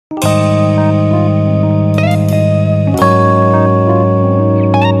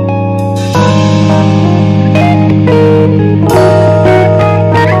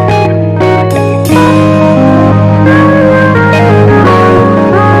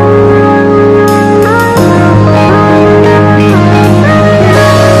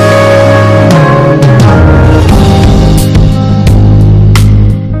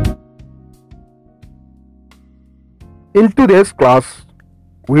In today's class,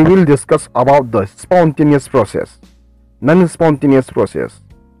 we will discuss about the spontaneous process, non-spontaneous process,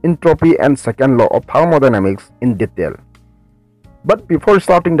 entropy and second law of thermodynamics in detail. But before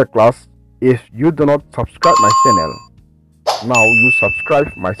starting the class, if you do not subscribe my channel, now you subscribe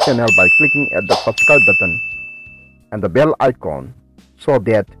my channel by clicking at the subscribe button and the bell icon so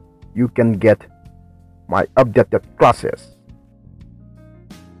that you can get my updated classes.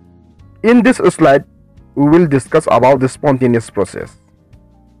 In this slide, we will discuss about the spontaneous process.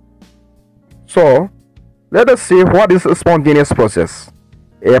 So, let us see what is a spontaneous process.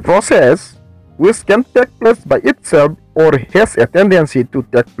 A process which can take place by itself or has a tendency to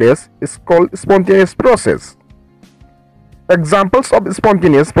take place is called spontaneous process. Examples of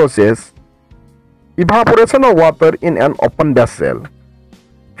spontaneous process: evaporation of water in an open vessel,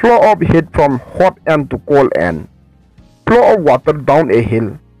 flow of heat from hot end to cold end, flow of water down a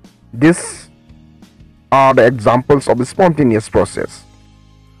hill. These are the examples of the spontaneous process.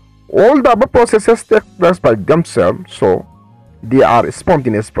 All the above processes take place by themselves, so they are a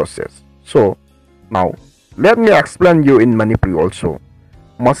spontaneous process. So now let me explain you in Manipuri also.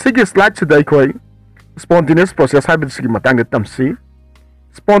 Masigi slide today koi spontaneous process habisi matang de tamsi.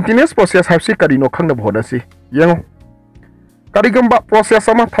 Spontaneous process habisi karino khangna bhoda si. Yengo karigamba process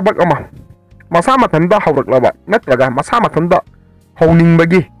ama thabak ama masa mathanda hawraklaba natraga masa mathanda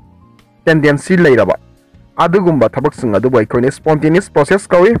hawningbagi tendency leiraba adugumba thabak sing adu bai koine spontaneous process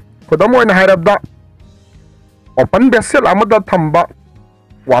kawi kodam oina hairabda open vessel amada thamba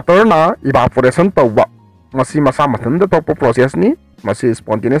water na evaporation tawba masi masa mathanda topo process ni masi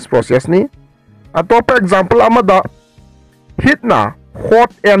spontaneous process ni atopa example amada heat na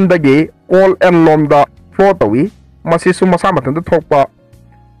hot end dagi cold end lomda flow tawi masi su masa mathanda thokpa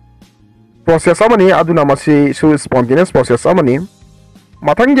process amani aduna masi su spontaneous process amani.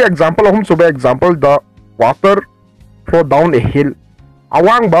 Mathangi example ahum sube example the water flow down a hill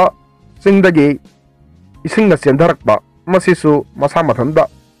awang ba singdagi ising na sendarak ba masisu masa mathanda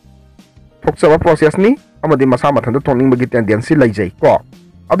thokchaba process ni amadi masa mathanda thongning bagi tendency laijai ko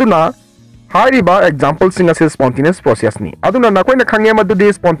aduna hari ba example singa se spontaneous process ni aduna na koina khangye madudi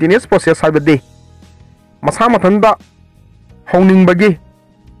spontaneous process habedi masa mathanda hongning bagi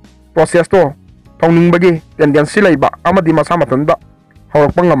process to thongning bagi tendency laiba amadi masa mathanda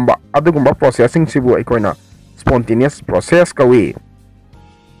hawrakpa ngamba adugumba processing sibu aikoina spontaneous process kawi.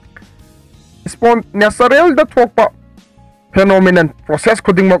 Natural da thokpa phenomenon process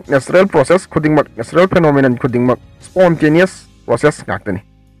khudingmak natural process khudingmak natural phenomenon khudingmak spontaneous process ngaktani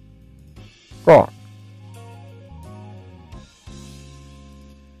ko.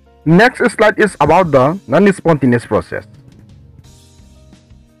 Next slide is about the non-spontaneous process.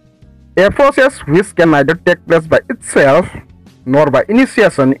 A process which can neither take place by itself nor by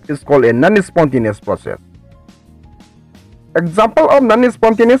initiation is called a non-spontaneous process. Example of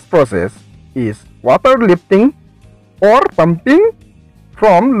non-spontaneous process is water lifting or pumping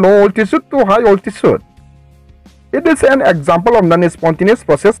from low altitude to high altitude. It is an example of non-spontaneous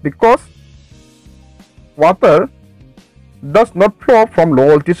process because water does not flow from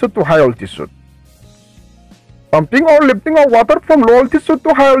low altitude to high altitude. Pumping or lifting of water from low altitude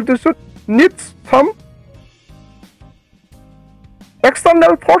to high altitude needs some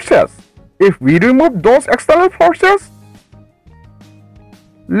external forces. If we remove those external forces,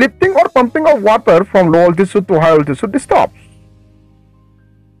 lifting or pumping of water from low altitude to high altitude stops.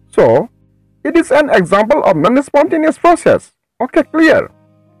 So, it is an example of non-spontaneous process. Okay, clear?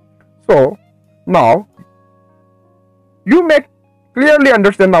 So, now, you may clearly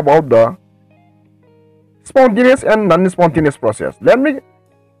understand about the spontaneous and non-spontaneous process. Let me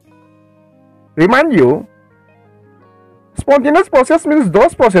remind you, spontaneous process means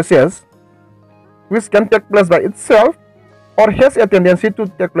those processes which can take place by itself or has a tendency to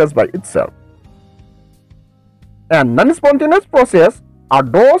take place by itself. And non-spontaneous process are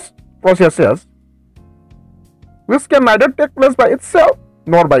those processes which can neither take place by itself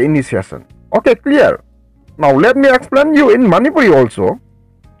nor by initiation. Okay, clear? Now let me explain you in Manipuri also.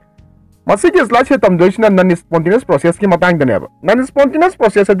 Masigi slide se tamdoisna non-spontaneous process ki matang daneba. Non-spontaneous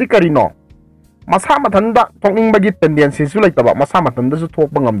process adi karino masa mathanda thokning bagi tendency su laitaba masa mathanda su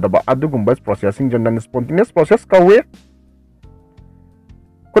thokpa ngamdaba adugumba processing non spontaneous process kawe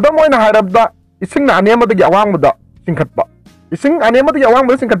kodam oina harabda ising na anema dagi awangmada singkhatba ising anema dagi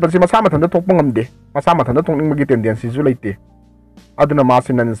awangmada singkhatba si masa mathanda thokpa ngamde masa mathanda thokning bagi tendency su laite aduna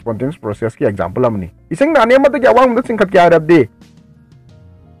masin non spontaneous process ki example amni ising na anema dagi awangmada singkhat kya harabde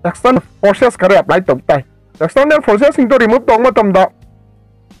external forces kare apply tabtai external forces sing to remove tong matamda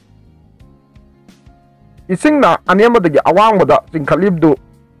ising na anema dagi awang mada singkhalibdu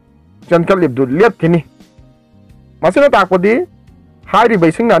chankhalibdu lep kini masina takpodi high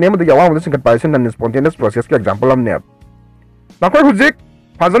basing na name the yawa with comparison and spontaneous process ke example am ne nakoi hujik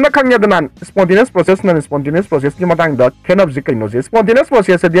fazana khangya danan spontaneous process non spontaneous process ki matang da khenab zik kaino je spontaneous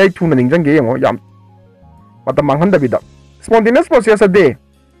process adi ai thuna ningjang ge yango yam matam manghan da bida spontaneous process adi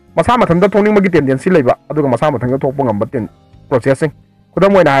masa matham da thongning magi tendency leiba aduga masa mathang da thokpa ngam baten processing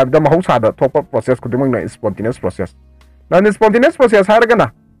kudam moina ha da mahausa da thokpa process kudum na spontaneous process non spontaneous process ha raga na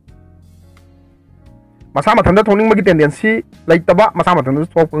masa matham da thongning magi tendency leitaba masa matham da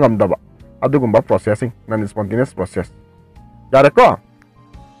thokpa ngam daba adugumba processing non spontaneous process yare ko.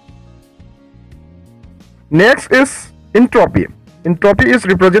 Next is entropy. Entropy is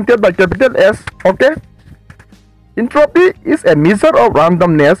represented by capital S. Okay. Entropy is a measure of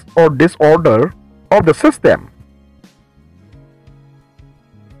randomness or disorder of the system.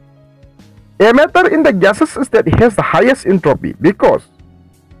 A matter in the gaseous state has the highest entropy because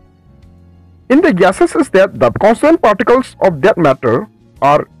in the gaseous state the constant particles of that matter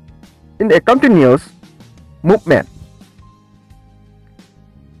are in a continuous movement.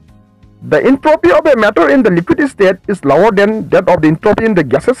 The entropy of a matter in the liquid state is lower than that of the entropy in the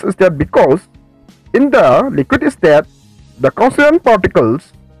gaseous state because in the liquid state, the constant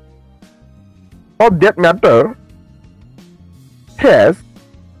particles of that matter has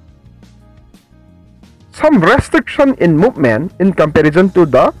some restriction in movement in comparison to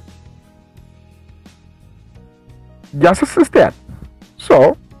the gaseous state.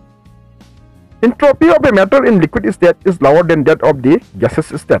 So, entropy of a matter in liquid state is lower than that of the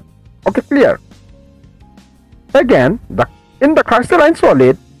gaseous state. Okay, clear? Again, in the crystalline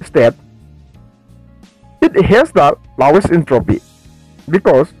solid state, it has the lowest entropy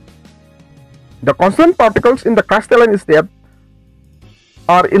because the constant particles in the crystalline state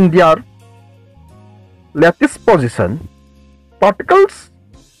are in their lattice position. Particles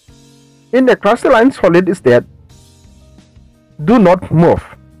in a crystalline solid state do not move.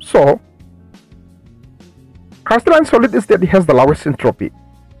 So, crystalline solid state has the lowest entropy.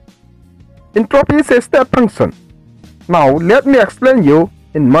 Entropy is a state function. Now, let me explain you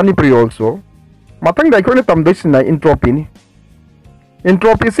in Manipuri also. Matang da ikone tamdoi na entropy ni.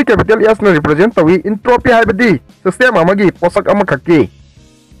 Entropy si capital S na represent tawi entropy haibadi system amagi posak ama khaki.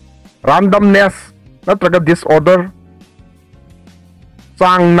 Randomness natraga disorder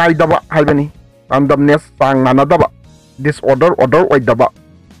sang nai daba haibani. Randomness sang nana daba. Disorder order oi daba.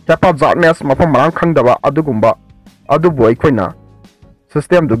 Haphazardness mafam marang khang daba adugumba adubu ikoina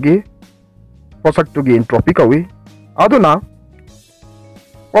system dugi posak tugi entropy kawi aduna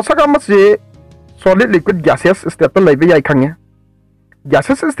posak amasi solid liquid gaseous state laibe yai khangya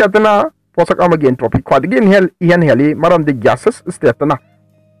gaseous state na posak amagi entropy khwadigi inhale heli maram di gaseous state na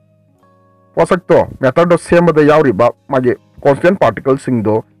posak to matter do same da yauri ba magi constant particles sing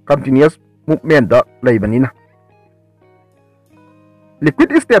do continuous movement da laibani na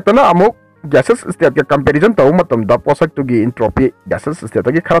liquid state na amuk gaseous state ke comparison taw matam da posak tugi entropy gaseous state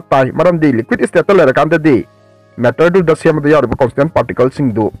gi khara tai maram di liquid state la rakam di matter do the same da yauri ba constant particles sing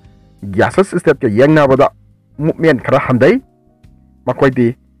do gaseous state ke yang na bada movement khara handai makoi di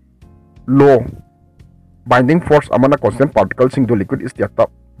low binding force amana constant particles sing do liquid state ta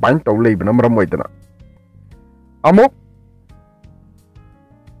bind taw lei bana maram moidana amuk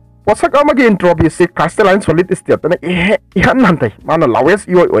posak amagi entropy si crystalline solid state na ihan nantai mana lowest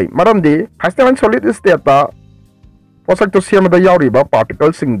oi maram di crystalline solid state ta posak to same da yauri ba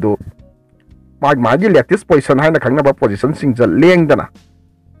particles sing do magi lattice position haina khangna ba position sing ja leng dana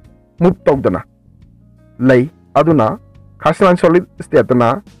move tawdana lei aduna crystalline solid state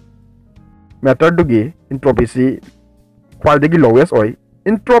na matter dugi entropy si khwaldagi lowest oi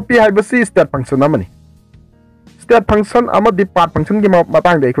entropy haibasi state function amani state function amadi part function gi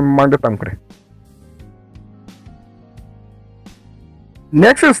matang de ikun mang da tamkre.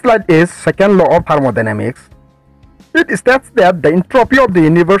 Next slide is second law of thermodynamics. It states that the entropy of the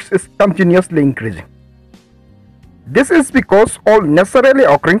universe is continuously increasing. This is because all naturally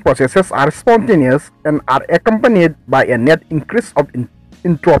occurring processes are spontaneous and are accompanied by a net increase of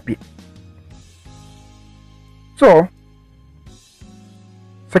entropy. So,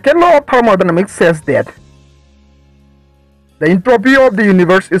 second law of thermodynamics says that the entropy of the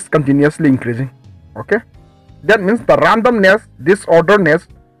universe is continuously increasing. Okay? That means the randomness, disorderness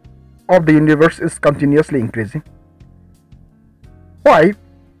of the universe is continuously increasing. Why?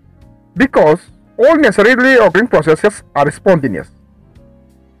 Because all naturally occurring processes are spontaneous.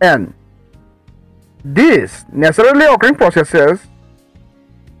 And these naturally occurring processes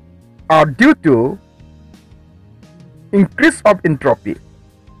are due to increase of entropy.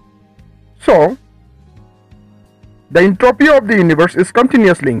 So, the entropy of the universe is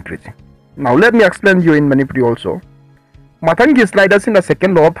continuously increasing. Now let me explain you in Manipuri also. Mathangi slide in the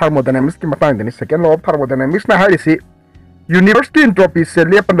second law of thermodynamics ki matang the second law of thermodynamics na harisi universe ki entropy se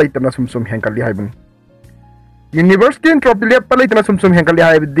lepan laitana sum henkali haibani. Universe ki entropy lepan laitana sum henkali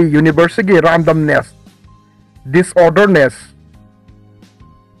haibdi universe ki randomness, disorderedness,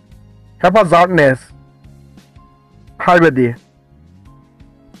 haphazardness haibadi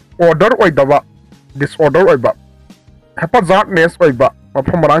order oidaba, disorder oiba, haphazardness oiba,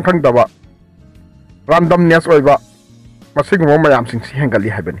 mafam marang khangdaba, randomness oiba, masigmo mayam sing si hengali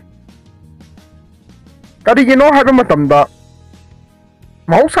haibani. Karigino haiba matamda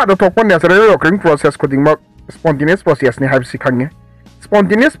mahausa da thokpa natural occurring process khudingmak spontaneous process ni haibsi khange.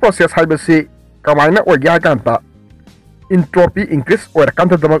 Spontaneous process haibasi kamaina oigya kanta entropy increase or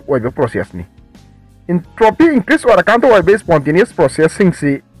kanta damak oiba process ni. Entropy increase or kanta oiba spontaneous processing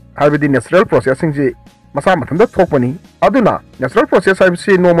si haibadi natural processing si masa mathanda thokpani aduna natural process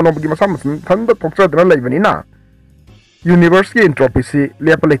haibsi noma noma gi masa mathanda thokchadra laibani na universe ki entropy si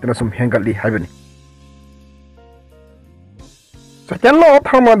lepa laitana sum hengali haibani. Second law of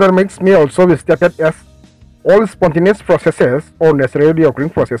thermodynamics may also be stated as all spontaneous processes or naturally occurring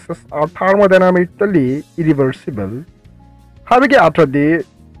processes are thermodynamically irreversible. Habige after the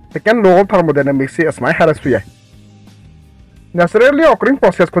second law of thermodynamics is my harassment. Naturally occurring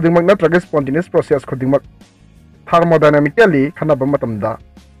process khudingmak natraga spontaneous process khudingmak thermodynamically khanaba matamda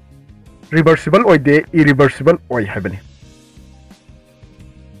reversible oide irreversible oi habani.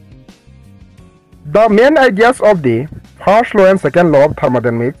 The main ideas of the first law and second law of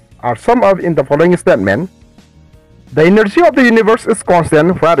thermodynamics are summed up in the following statement. The energy of the universe is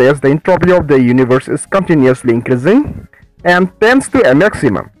constant, whereas the entropy of the universe is continuously increasing and tends to a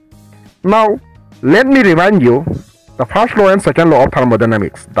maximum. Now, let me remind you the first law and second law of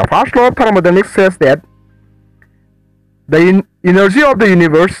thermodynamics. The first law of thermodynamics says that the energy of the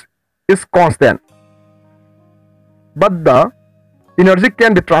universe is constant, but the energy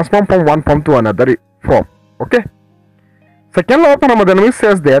can be transformed from one form to another form. Okay. Second law of thermodynamics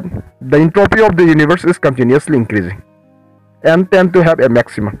says that the entropy of the universe is continuously increasing and tend to have a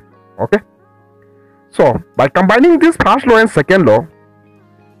maximum. Okay. So by combining this first law and second law,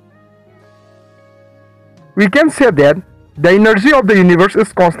 we can say that the energy of the universe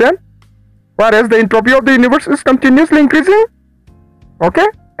is constant, whereas the entropy of the universe is continuously increasing. Okay.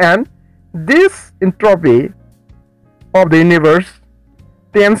 And this entropy of the universe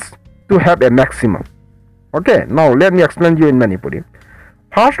tends to have a maximum. Okay, now let me explain you in Manipuri.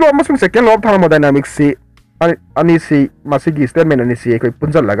 First law of second law of thermodynamics si ani si masigi statement ani si koi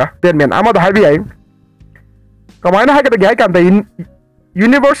punjal laga statement ama da habi ai kamaina ha ka ga kan da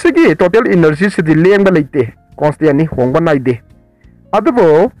universe ki total energy si di leng ba leite constant ni hong ba nai de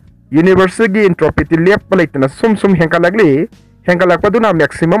adubo universe ki entropy ti lep ba leite na sum henka lagli henka lak paduna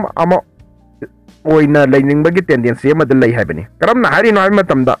maximum ama oina learning bagi tendency ama da lei habani karam na hari no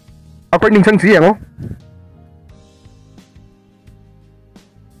matam da akoi ningsang si yango.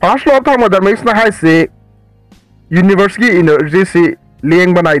 First law of thermodynamics na hai se universe ki energy si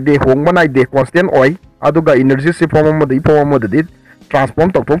leng banai de hong banai de constant oi aduga energy si form mo de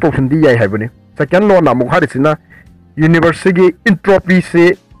transform tok fundi yai habani. Second law na muk hari sina universe ki entropy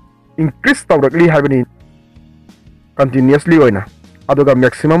se increase tawrakli habani continuously oina aduga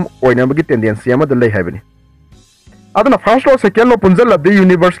maximum oina bagi tendency ama da lei habani. Aduna first law second law punjal labde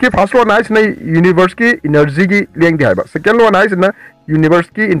universe ki first law na is na universe ki energy ki leng de haiba, second law na is na universe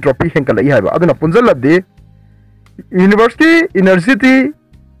ki entropy henka lai haiba. Aduna punjal labde universe ki energy ti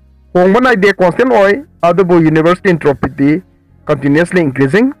hong banai de constant oi adubo universe ki entropy ti continuously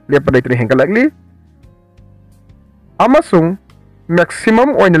increasing lepa lai henka lagli amasung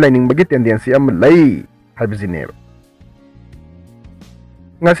maximum oina lining bagi tendency am lai haibjine.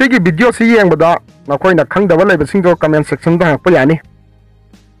 Ngasi ki video si yang bada nakoi na khang dawal lai sing do comment section da pa yani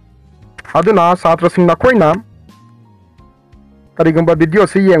aduna satra sing nakoi na karigamba video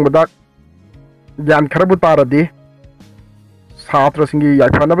si yang bada gyan kharabu taradi satra singi yai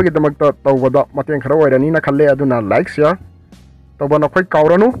phana bagi damak ta tawada mateng khara oirani na khalle aduna like share tawba nakoi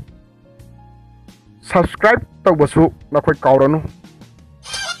kauranu subscribe tawbasu nakoi kauranu